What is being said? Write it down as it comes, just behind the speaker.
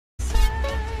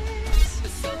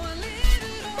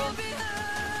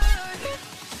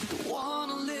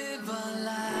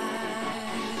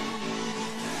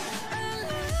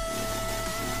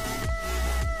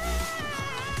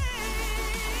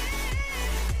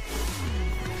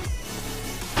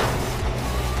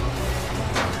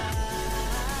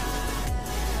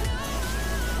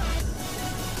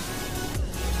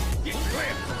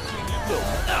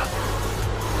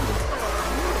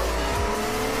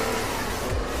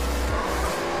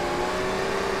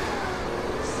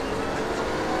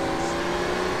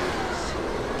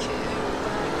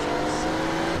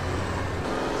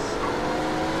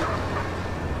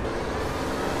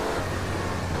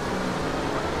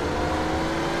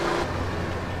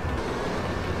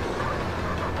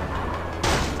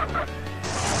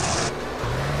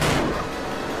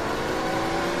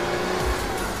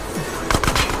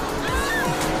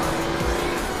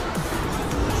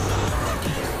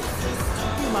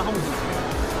my homie.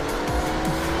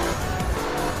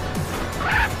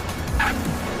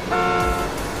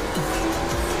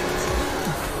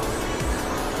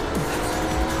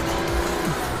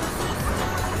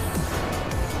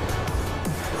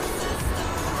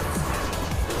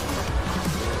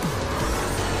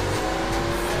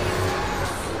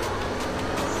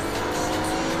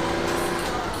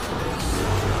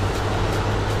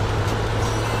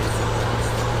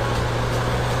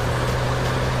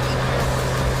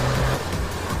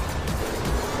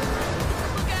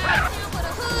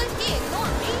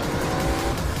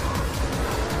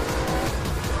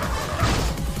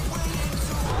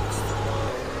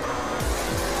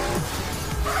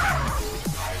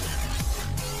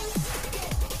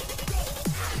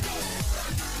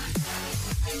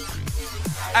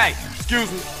 Hey,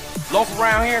 excuse me. Loc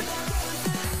around here?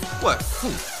 What? Who?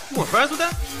 You want friends with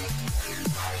that?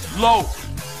 Loc.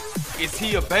 Is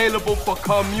he available for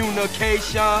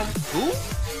communication? Who?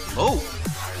 Oh.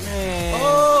 Man.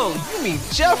 Oh, you mean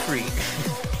Jeffrey.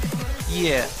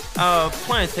 Yeah, our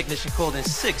plant technician called in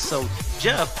sick, so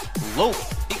Jeff, Loc,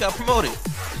 he got promoted.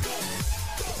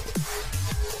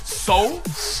 So?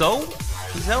 So,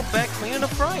 he's out back cleaning the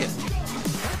fryer.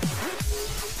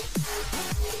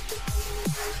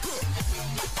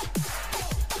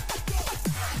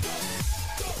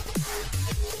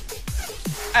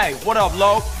 Hey, what up,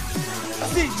 Loc?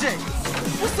 CJ,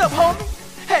 what's up, homie?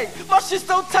 Hey, my shit's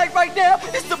so tight right now,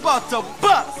 it's about to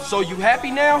bust. So you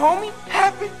happy now, homie?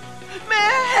 Happy?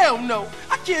 Man, hell no.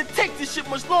 I can't take this shit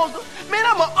much longer. Man,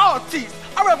 I'm an artist.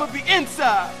 I'd rather be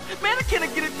inside. Man, I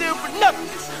can't get it down for nothing.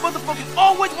 Motherfuckers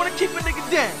always want to keep a nigga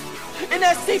down. And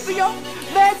that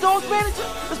CPO, Madd Doog's manager,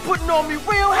 is putting on me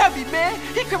real heavy, man.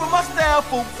 He covering my style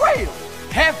for real.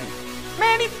 Heavy?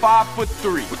 Man, he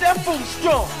 5'3". But that fool's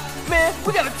strong. Man,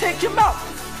 we gotta take him out.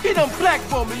 He done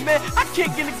blackballed me, man. I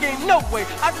can't get in the game no way.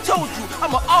 I told you,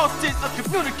 I'm an artist, a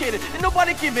communicator, and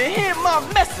nobody can even hear my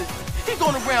message. He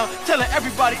going around telling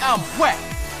everybody I'm whack.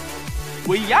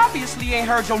 Well, he obviously ain't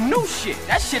heard your new shit.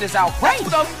 That shit is outrageous.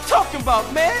 That's what I'm talking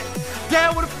about, man.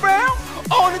 Down with a frown,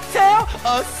 on the town,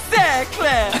 a sad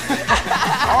clown.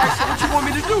 All right, so what you want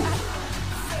me to do?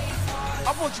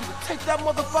 I want you to take that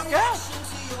motherfucker out.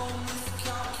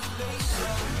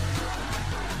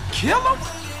 Kill him?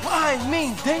 Well, I ain't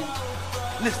mean, Dave.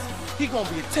 Listen, he gonna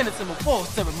be attending to my fall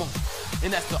ceremony,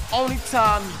 and that's the only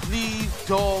time he leaves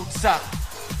Dogg's side.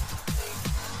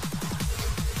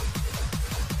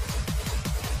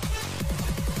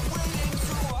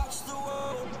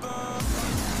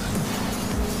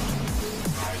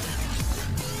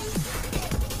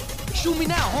 Shoot me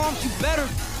now, Holmes, you better.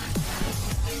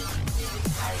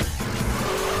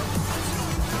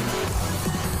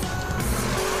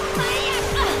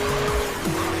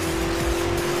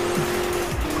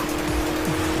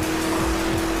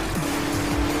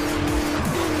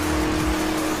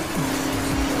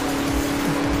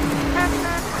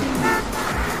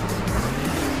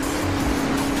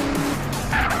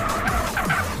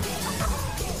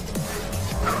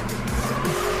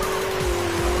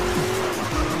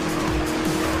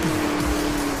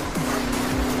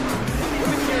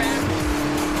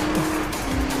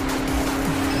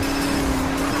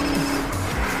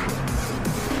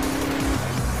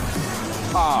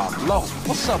 Loc,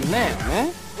 what's up now,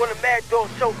 man? One of Madd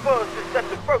Doog's chauffeurs just set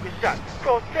the burger shot.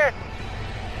 Cross test.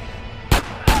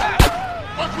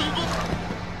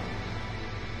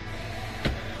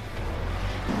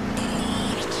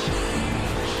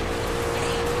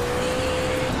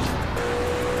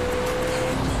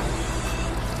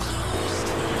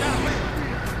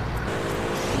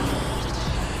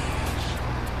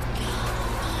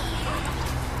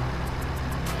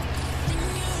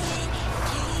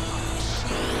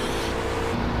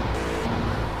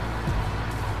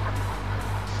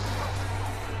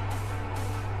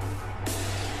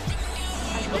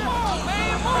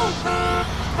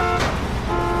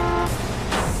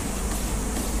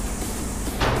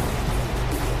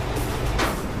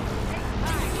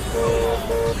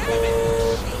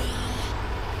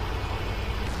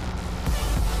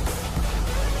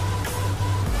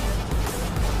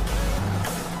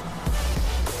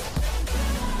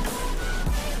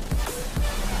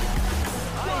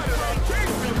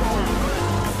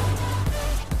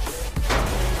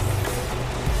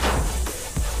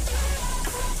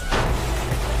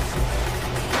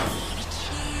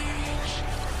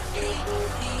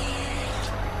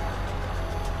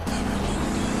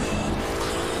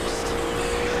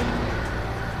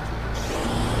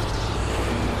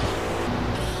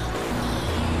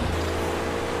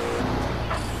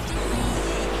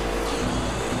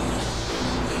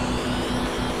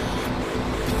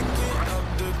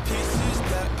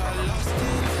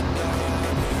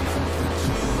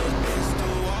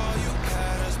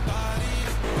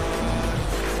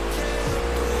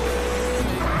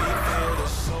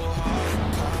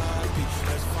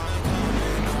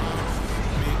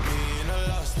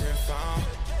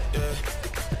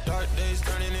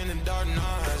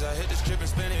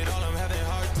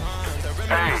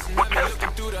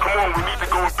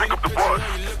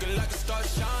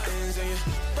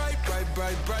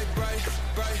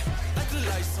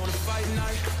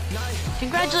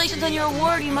 Congratulations on your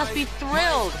award. You must be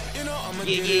thrilled.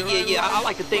 Yeah. I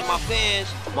like to thank my fans,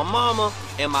 my mama,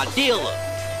 and my dealer.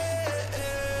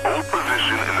 Hold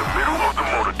position in the middle of the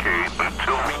motorcade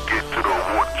until we get to the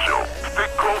award show.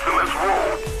 Stick close and let's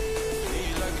roll.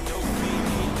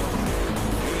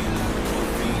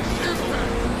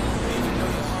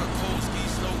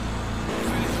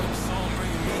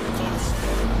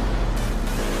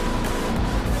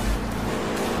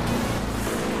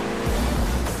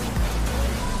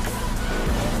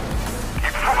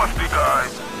 Keep frosty,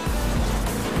 guys.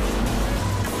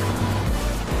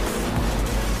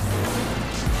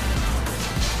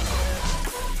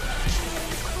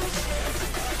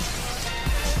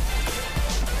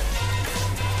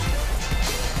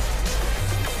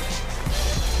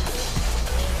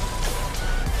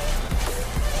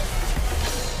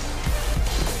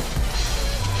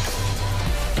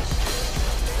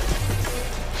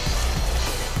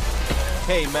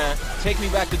 Hey, man, take me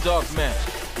back to Dogg's match.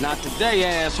 Not today,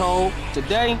 asshole.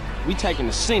 Today, we taking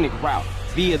the scenic route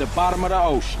via the bottom of the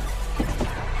ocean.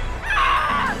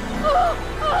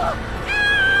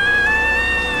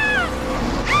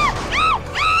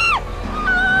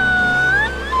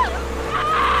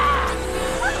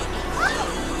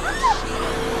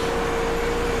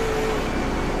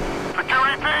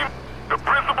 Security team, the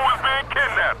principal is being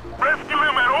kidnapped. Rescue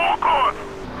him at all costs.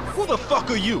 Who the fuck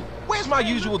are you? Where's my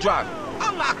usual driver?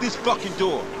 Unlock this fucking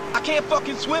door. I can't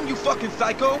fucking swim, you fucking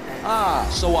psycho. Ah,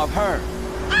 so I've heard.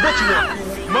 What you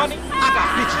want? Money? I got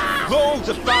bitches. Loads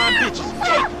of fine bitches.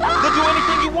 Hey, they'll do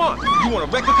anything you want. You want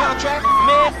a record contract?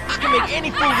 Man, I can make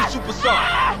any fool a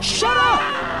superstar. Shut up!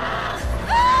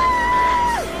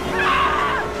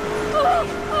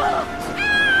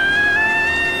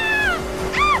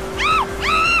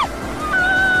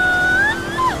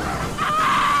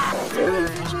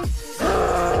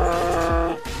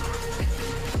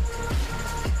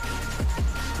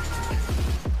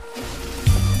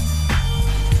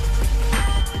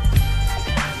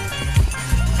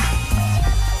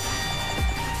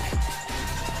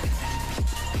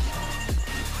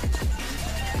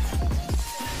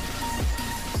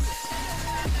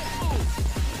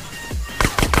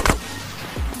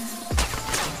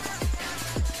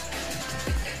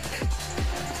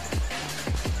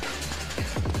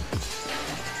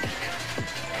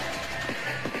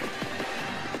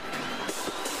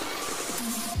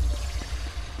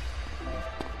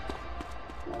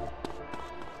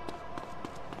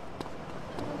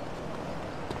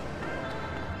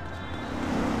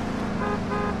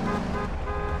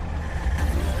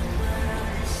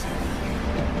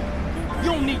 You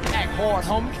don't need to act hard,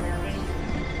 homie.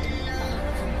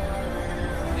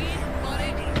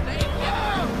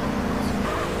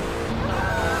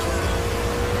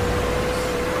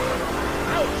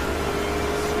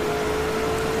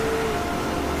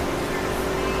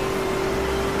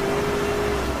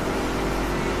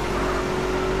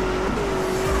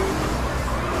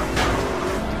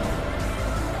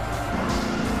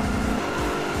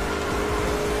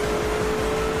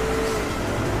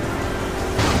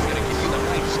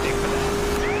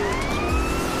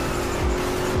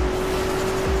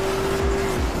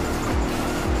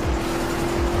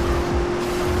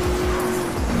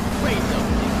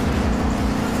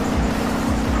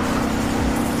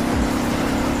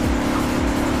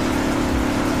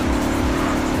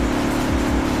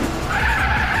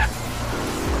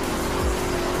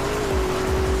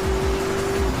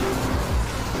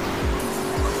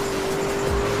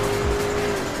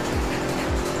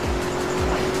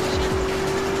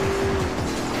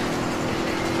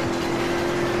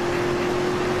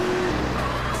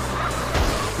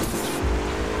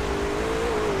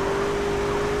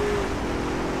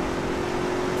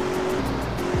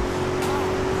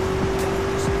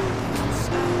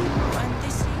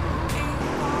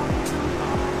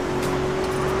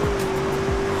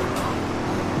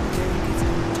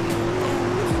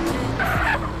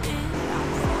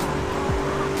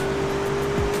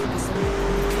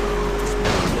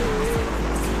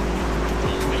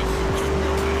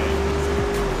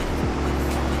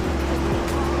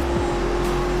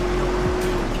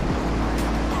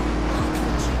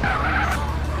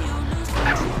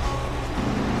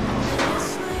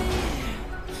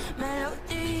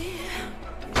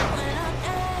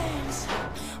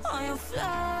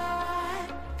 Fly,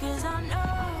 'cause I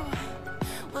know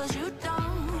what you don't.